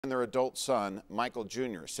and their adult son, Michael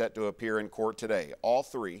Jr., set to appear in court today. All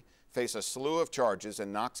three face a slew of charges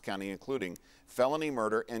in Knox County, including felony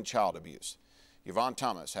murder and child abuse. Yvonne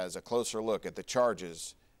Thomas has a closer look at the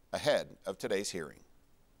charges ahead of today's hearing.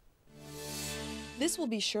 This will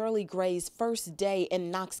be Shirley Gray's first day in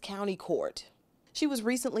Knox County Court. She was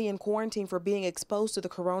recently in quarantine for being exposed to the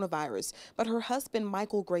coronavirus, but her husband,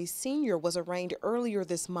 Michael Gray Sr., was arraigned earlier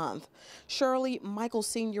this month. Shirley, Michael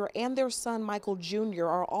Sr., and their son, Michael Jr.,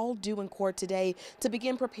 are all due in court today to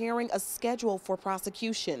begin preparing a schedule for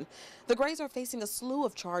prosecution. The Grays are facing a slew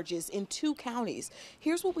of charges in 2 counties.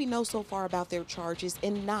 Here's what we know so far about their charges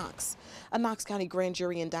in Knox. A Knox County grand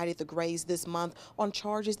jury indicted the Grays this month on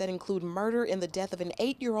charges that include murder in the death of an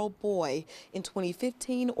 8-year-old boy in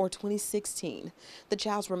 2015 or 2016. The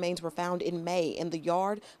child's remains were found in May in the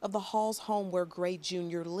yard of the Hall's home where Gray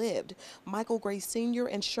Jr. lived. Michael Gray Sr.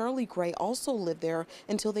 and Shirley Gray also lived there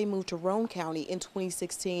until they moved to Roane County in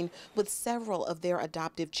 2016 with several of their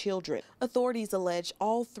adoptive children. Authorities allege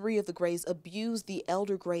all 3 of the Grays abused the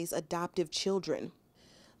elder Gray's adoptive children.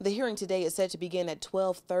 The hearing today is set to begin at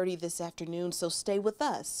 12:30 this afternoon, so stay with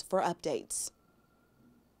us for updates.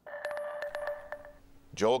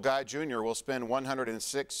 Joel Guy Jr. will spend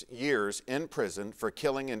 106 years in prison for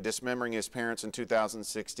killing and dismembering his parents in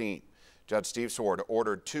 2016. Judge Steve Sword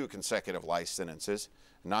ordered 2 consecutive life sentences.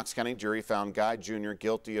 A Knox County jury found Guy Jr.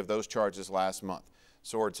 guilty of those charges last month.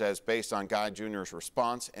 Sword says based on Guy Jr.'s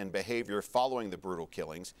response and behavior following the brutal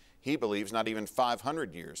killings, he believes not even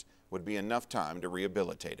 500 years would be enough time to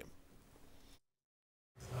rehabilitate him.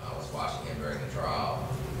 I was watching him during the trial.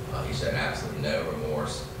 He showed absolutely no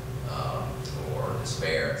remorse or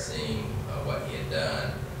despair at seeing what he had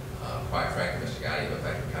done. Quite frankly, Mr. Guy, in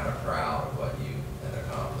fact, I'm kind of proud of what you had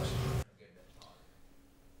accomplished.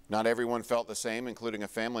 Not everyone felt the same, including a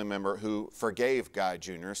family member who forgave Guy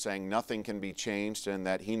Jr., saying nothing can be changed and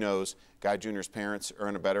that he knows Guy Jr.'s parents are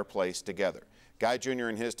in a better place together. Guy Jr.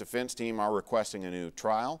 and his defense team are requesting a new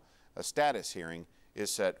trial. A status hearing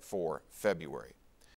is set for February.